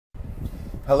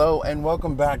Hello and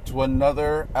welcome back to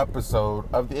another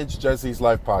episode of the It's Jesse's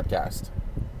Life podcast.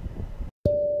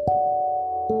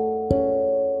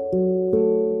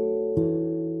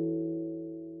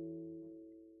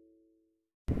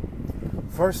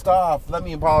 First off, let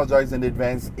me apologize in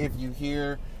advance if you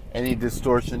hear any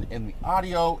distortion in the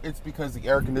audio. It's because the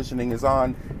air conditioning is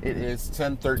on. It is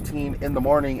 10:13 in the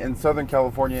morning in Southern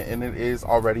California and it is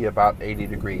already about 80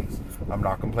 degrees. I'm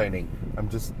not complaining. I'm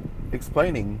just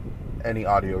explaining any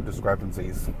audio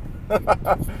discrepancies.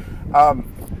 I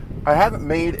haven't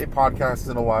made a podcast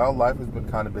in a while. Life has been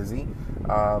kind of busy,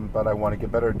 but I want to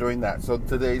get better at doing that. So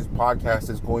today's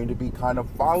podcast is going to be kind of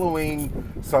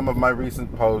following some of my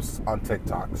recent posts on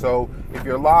TikTok. So if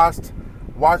you're lost,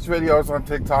 watch videos on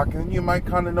TikTok and you might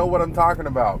kind of know what I'm talking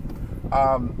about.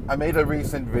 I made a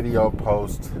recent video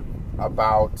post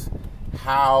about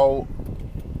how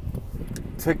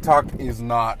TikTok is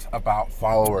not about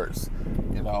followers,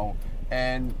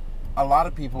 and a lot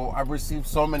of people, I've received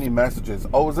so many messages.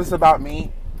 Oh, is this about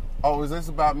me? Oh, is this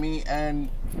about me? And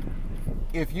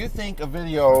if you think a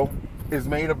video is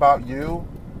made about you,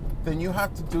 then you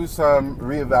have to do some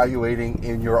reevaluating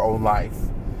in your own life,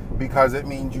 because it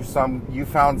means you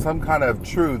found some kind of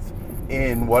truth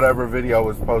in whatever video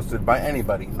was posted by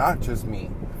anybody, not just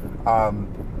me.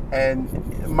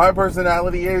 And my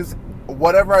personality is,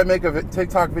 whatever I make a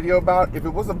TikTok video about, if it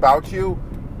was about you,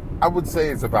 I would say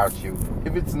it's about you.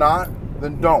 If it's not,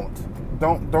 then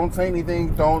don't say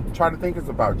anything. Don't try to think it's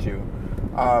about you.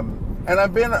 And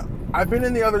I've been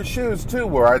in the other shoes too,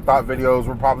 where I thought videos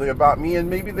were probably about me, and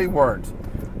maybe they weren't.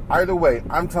 Either way,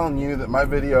 I'm telling you that my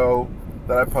video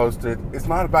that I posted is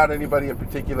not about anybody in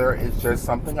particular. It's just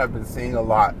something I've been seeing a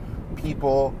lot.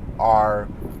 People are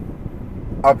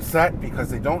upset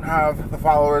because they don't have the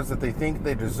followers that they think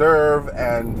they deserve,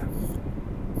 and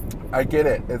I get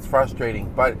it. It's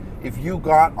frustrating. But if you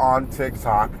got on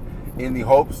TikTok in the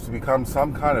hopes to become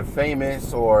some kind of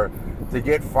famous or to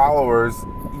get followers,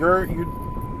 you're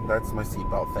that's my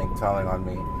seatbelt thing telling on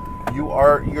me.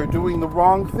 You're doing the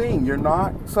wrong thing. You're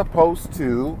not supposed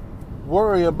to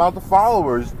worry about the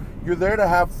followers. You're there to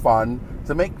have fun,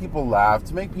 to make people laugh,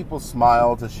 to make people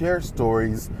smile, to share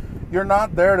stories. You're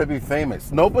not there to be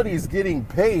famous. Nobody's getting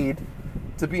paid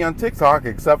to be on TikTok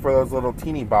except for those little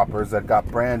teeny boppers that got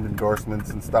brand endorsements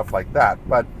and stuff like that.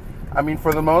 But I mean,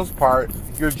 for the most part,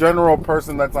 your general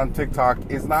person that's on TikTok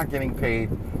is not getting paid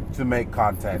to make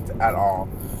content at all.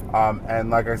 And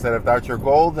like I said, if that's your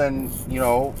goal, then,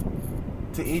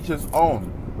 to each his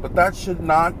own. But that should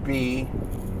not be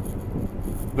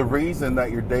the reason that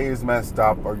your day is messed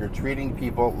up or you're treating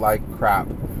people like crap.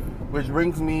 Which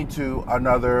brings me to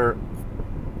another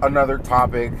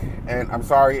topic, and I'm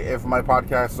sorry if my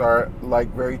podcasts are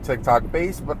very TikTok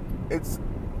based, but it's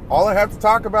all I have to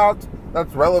talk about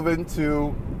that's relevant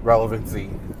to relevancy.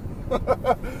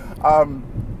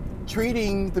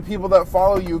 Treating the people that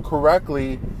follow you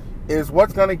correctly is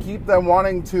what's going to keep them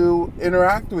wanting to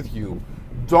interact with you.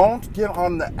 Don't get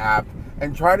on the app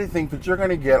and try to think that you're going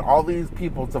to get all these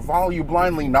people to follow you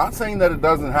blindly. Not saying that it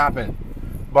doesn't happen,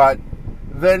 but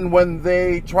then when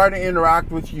they try to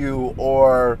interact with you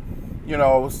or,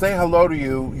 say hello to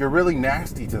you, you're really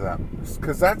nasty to them,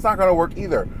 because that's not going to work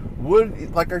either.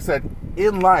 Like I said,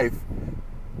 in life,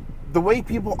 the way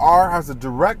people are has a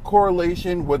direct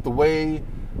correlation with the way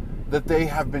that they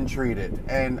have been treated.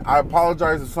 And I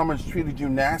apologize if someone's treated you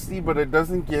nasty, but it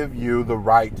doesn't give you the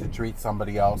right to treat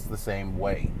somebody else the same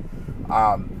way.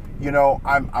 I'm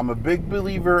a big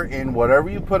believer in whatever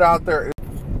you put out there.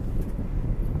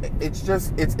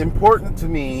 It's important to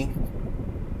me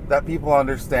that people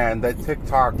understand that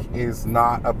TikTok is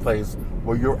not a place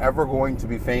where you're ever going to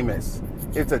be famous.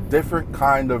 It's a different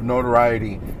kind of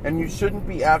notoriety, and you shouldn't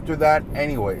be after that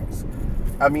anyways.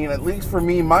 I mean, at least for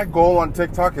me, my goal on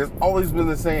TikTok has always been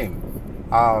the same.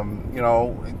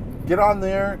 Get on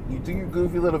there, you do your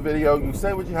goofy little video, you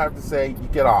say what you have to say, you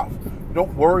get off.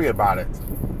 Don't worry about it.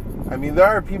 I mean, there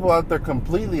are people out there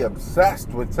completely obsessed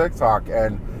with TikTok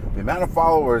and the amount of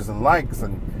followers and likes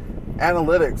and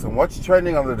analytics and what's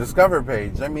trending on the Discover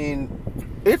page. I mean,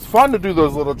 it's fun to do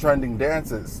those little trending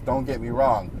dances, don't get me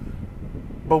wrong.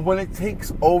 But when it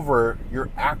takes over your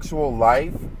actual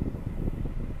life,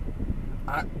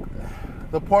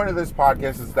 the point of this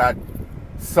podcast is that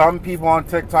some people on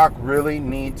TikTok really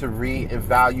need to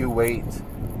reevaluate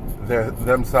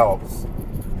themselves.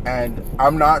 And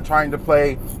I'm not trying to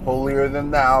play holier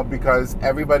than thou, because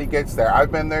everybody gets there.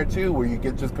 I've been there too, where you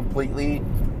get completely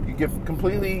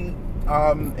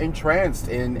entranced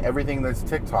in everything that's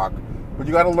TikTok. But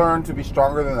you got to learn to be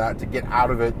stronger than that, to get out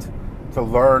of it, to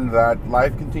learn that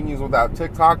life continues without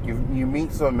TikTok. You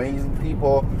meet some amazing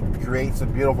people, create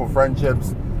some beautiful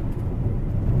friendships.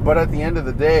 But at the end of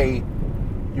the day,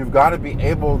 you've got to be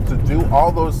able to do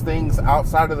all those things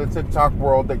outside of the TikTok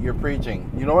world that you're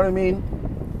preaching. You know what I mean?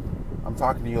 I'm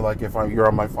talking to you like if you're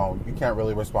on my phone. You can't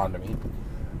really respond to me.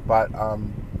 But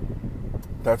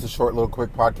that's a short little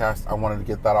quick podcast. I wanted to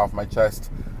get that off my chest.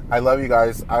 I love you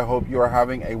guys. I hope you are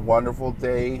having a wonderful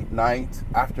day, night,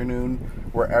 afternoon,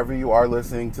 wherever you are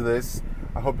listening to this.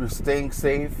 I hope you're staying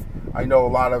safe. I know a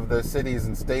lot of the cities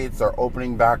and states are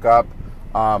opening back up.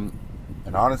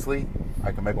 And honestly,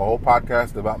 I can make a whole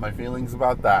podcast about my feelings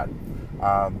about that.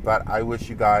 But I wish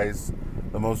you guys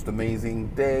the most amazing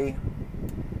day.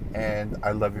 And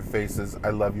I love your faces.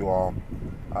 I love you all.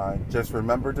 Just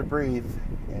remember to breathe.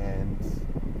 And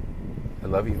I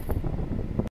love you.